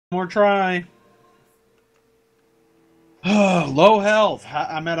More try. Low health.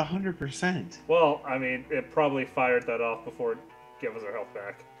 I'm at 100%. Well, I mean, it probably fired that off before it gave us our health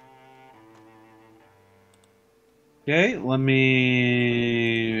back. Okay, let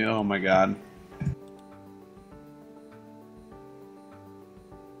me... Oh my god.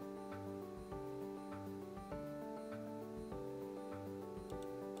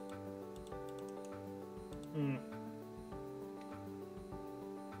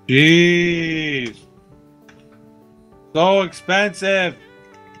 Jeez. So expensive.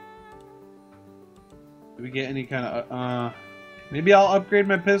 Do we get any kind of... maybe I'll upgrade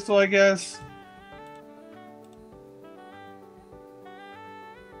my pistol, I guess.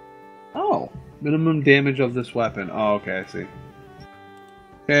 Oh. Minimum damage of this weapon. Oh, okay, I see.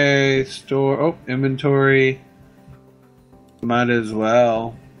 Okay, store... Oh, inventory. Might as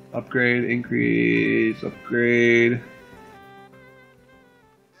well. Upgrade, increase, upgrade.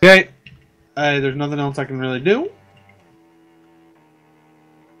 Okay. There's nothing else I can really do.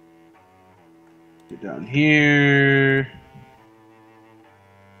 Get down here.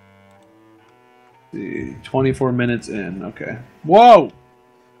 Let's see, 24 minutes in. Okay. Whoa!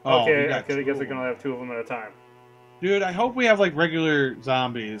 Oh, okay, I guess we can only have 2 of them at a time. Dude, I hope we have like regular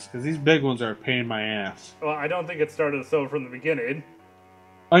zombies, because these big ones are a pain in my ass. Well, I don't think it started so from the beginning.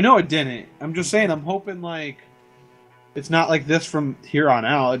 I know it didn't. I'm just saying, I'm hoping like it's not like this from here on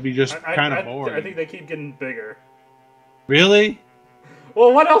out. It'd be just kind of boring. I think they keep getting bigger. Really?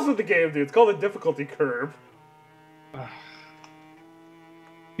 Well, what else would the game do? It's called a difficulty curve.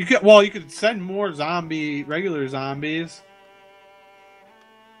 You could send more regular zombies.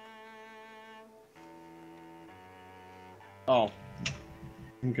 Oh.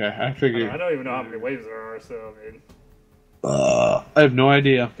 Okay, I figured. I don't even know how many waves there are, so I mean. I have no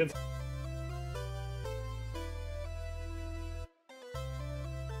idea.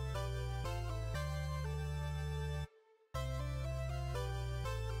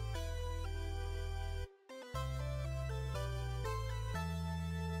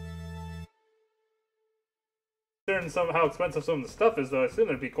 Considering how expensive some of the stuff is, though, I assume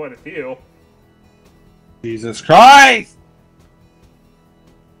there'd be quite a few. Jesus Christ!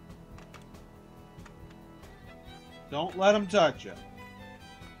 Don't let him touch you.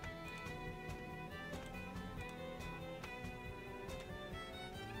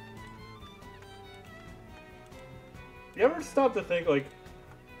 You ever stop to think, like,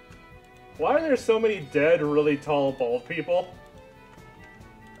 why are there so many dead, really tall, bald people?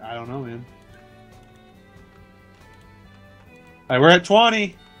 I don't know, man. Alright, we're at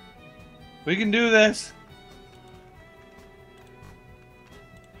 20. We can do this.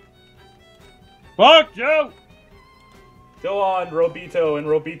 Fuck you! Go on, Robito and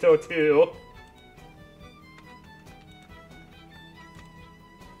Robito 2.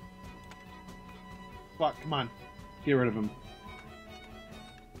 Fuck, come on. Get rid of him.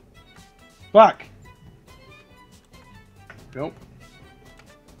 Fuck! Nope.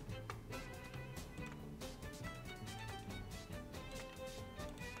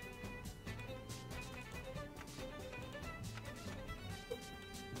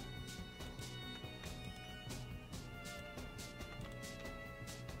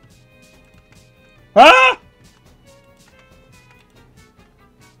 Ah!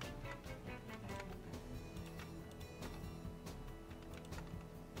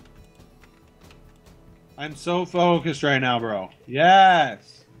 I'm so focused right now, bro.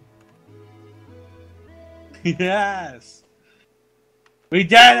 Yes. Yes. We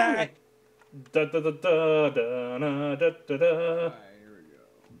did it. Da da da da da da da da da. Right, here we go.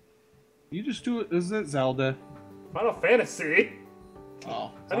 You just do it. Is it Zelda? Final Fantasy.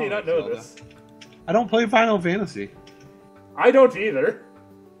 Oh. How do you not know Zelda. this? I don't play Final Fantasy. I don't either.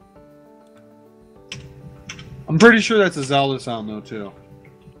 I'm pretty sure that's a Zelda sound though too.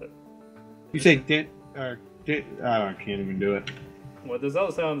 You say I can't even do it. What the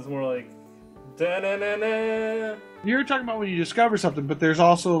Zelda sound is more like da na na na. You're talking about when you discover something, but there's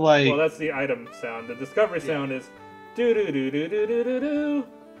also like. Well, that's the item sound. The discovery sound is do do do do do do do do.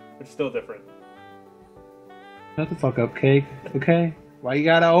 It's still different. Shut the fuck up, Cake. Okay. Why you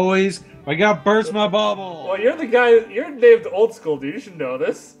gotta burst my bubble? Well, you're the guy. You're named Old School, dude. You should know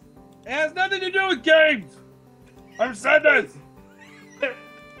this. It has nothing to do with games. I've said this.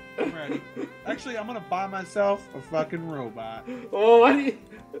 I'm ready. Actually, I'm gonna buy myself a fucking robot. Well, why do you?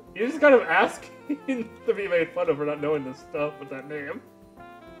 You're just kind of asking to be made fun of for not knowing this stuff with that name.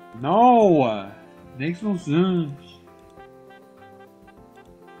 No, makes no sense.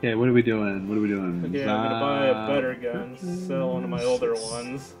 Okay, what are we doing? What are we doing? Okay, I'm gonna buy a better gun, sell one of my older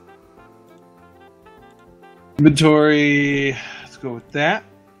ones. Inventory. Let's go with that.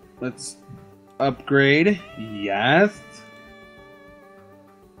 Let's upgrade. Yes.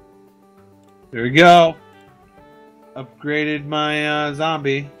 There we go. Upgraded my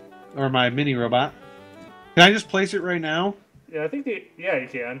zombie. Or my mini robot. Can I just place it right now? Yeah, I think yeah, you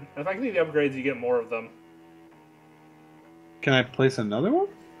can. If I can do the upgrades, you get more of them. Can I place another one?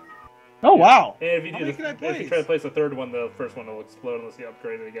 Oh, wow. And if you How do many can I place? if you try to place a third one, the first one will explode unless you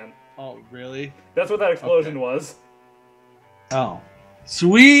upgrade it again. Oh, really? That's what that explosion Okay. was. Oh.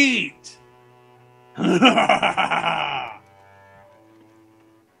 Sweet!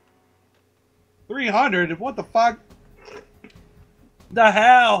 300? What the fuck? The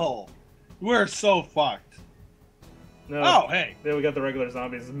hell? We're so fucked. No. Oh, hey. Then we got the regular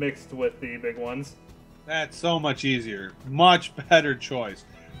zombies mixed with the big ones. That's so much easier. Much better choice.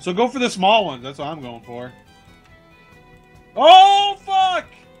 So go for the small ones. That's what I'm going for. Oh, fuck!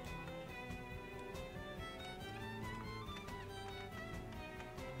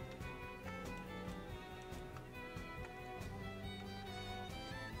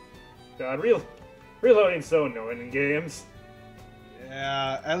 God, reloading's so annoying in games.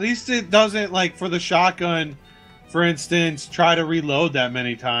 Yeah, at least it doesn't, like, for the shotgun, for instance, try to reload that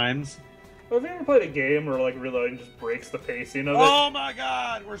many times. Well, have you ever played a game where like reloading just breaks the pacing of it? Oh my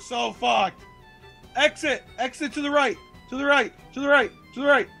god, we're so fucked. Exit! Exit to the right! To the right! To the right! To the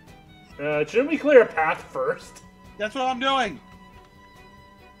right! Shouldn't we clear a path first? That's what I'm doing!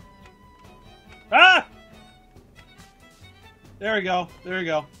 Ah! There we go. There we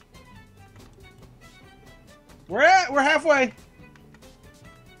go. We're halfway!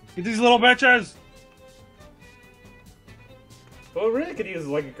 Get these little bitches! Well, we really could use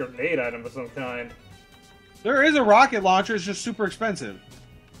like a grenade item of some kind. There is a rocket launcher, it's just super expensive.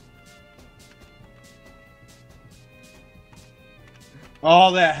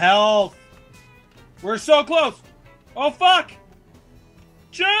 Oh, the health! We're so close! Oh, fuck!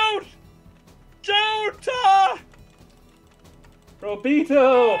 Shoot! Shoot!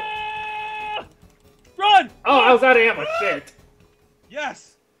 Robito! Ah! Run! Oh, I was out of ammo. Shit.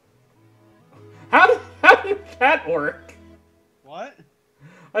 Yes! How did that work? What?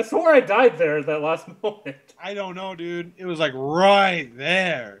 I swore I died there at that last moment. I don't know, dude. It was like right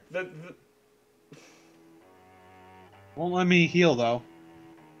there. Won't let me heal, though.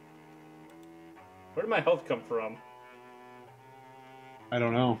 Where did my health come from? I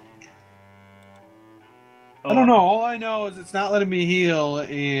don't know. Oh, I don't know. All I know is it's not letting me heal,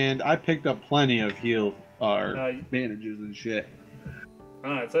 and I picked up plenty of heal or bandages and shit.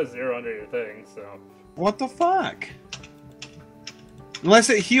 It says 0 under your thing, so. What the fuck?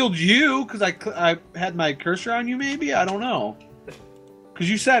 Unless it healed you, because I had my cursor on you, maybe? I don't know. Because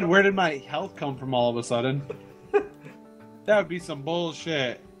you said, where did my health come from all of a sudden? That would be some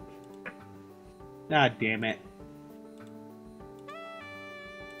bullshit. God damn it.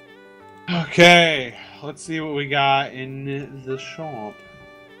 Okay, let's see what we got in the shop.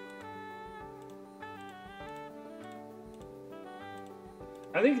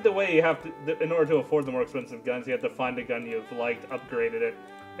 I think the way you have to, in order to afford the more expensive guns, you have to find a gun you've liked, upgraded it,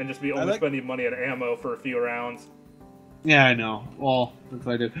 and just be only spending money on ammo for a few rounds. Yeah, I know. Well, that's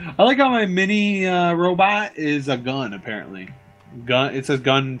what I did. I like how my mini robot is a gun, apparently. Gun. It says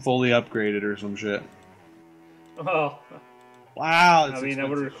gun fully upgraded or some shit. Oh. Wow. I mean, that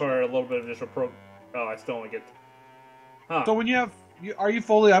would require a little bit of additional Oh, I still only get... Huh. So when you have... Are you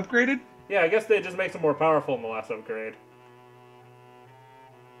fully upgraded? Yeah, I guess they just makes them more powerful in the last upgrade.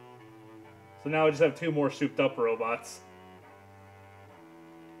 So now I just have 2 more souped up robots.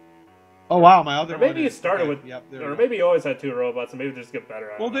 Oh wow, my other or maybe one you is, started okay, with... Yep, or maybe you always had 2 robots and maybe just get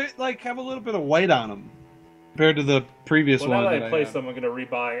better at well, them. they like have a little bit of weight on them. Compared to the previous one. Now that that I place had. them, I'm going to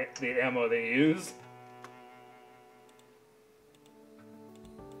rebuy the ammo they use.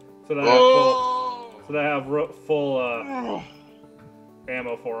 So that I have full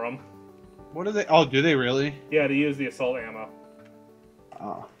ammo for them. What are they? Oh, do they really? Yeah, to use the assault ammo.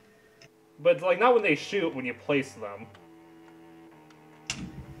 Oh. But like not when they shoot, when you place them.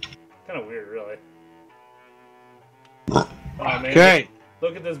 Kind of weird, really. Oh, man. Okay.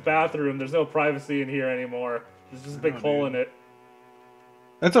 Look at this bathroom. There's no privacy in here anymore. There's just a big hole in it.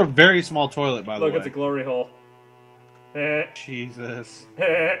 That's a very small toilet, by the way. Look, it's a glory hole. Jesus.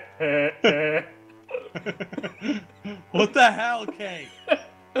 The What the hell, Kate?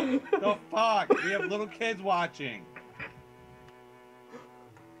 The fuck? We have little kids watching.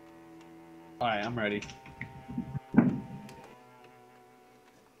 Alright, I'm ready.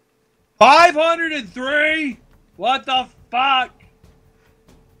 503? What the fuck?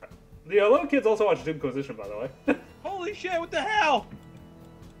 The little kids also watch Inquisition, by the way. Holy shit, what the hell?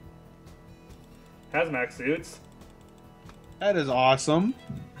 Hazmat suits. That is awesome.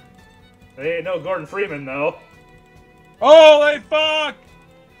 They ain't no Gordon Freeman, though. Holy fuck!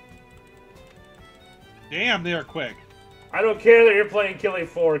 Damn, they are quick. I don't care that you're playing Killing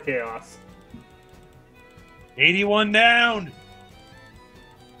 4 Chaos. 81 down!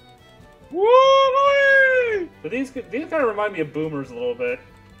 Woo! But these kind of remind me of Boomers a little bit.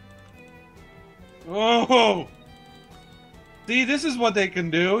 Oh! See, this is what they can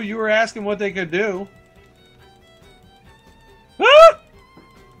do. You were asking what they could do. Ah!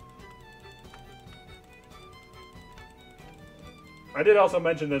 I did also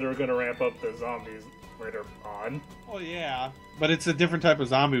mention that they were going to ramp up the zombies later on. Oh yeah, but it's a different type of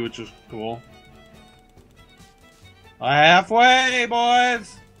zombie, which is cool. Halfway,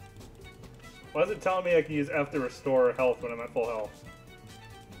 boys! Why is it telling me I can use F to restore health when I'm at full health?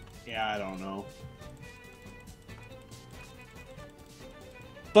 Yeah, I don't know.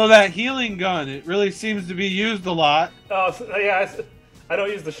 So that healing gun, it really seems to be used a lot. Oh, so, yeah, I don't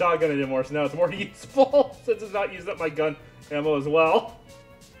use the shotgun anymore, so now it's more useful, since it's not used up my gun ammo as well.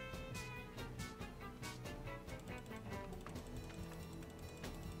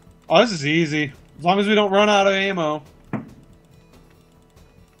 Oh, this is easy. As long as we don't run out of ammo.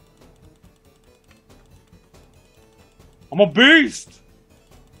 I'm a beast!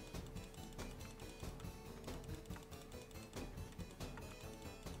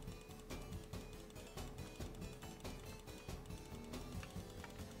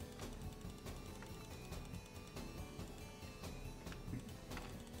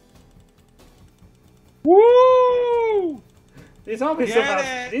 Woo! These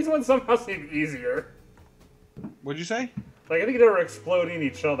ones somehow seem easier. What'd you say? Like, I think they were exploding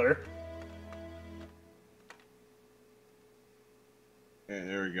each other. Okay,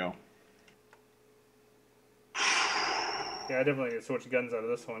 there we go. Yeah, I definitely need to switch guns out of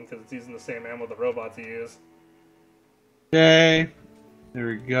this one, because it's using the same ammo the robots use. Okay. There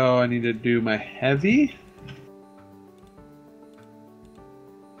we go. I need to do my heavy.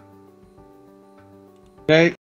 Okay.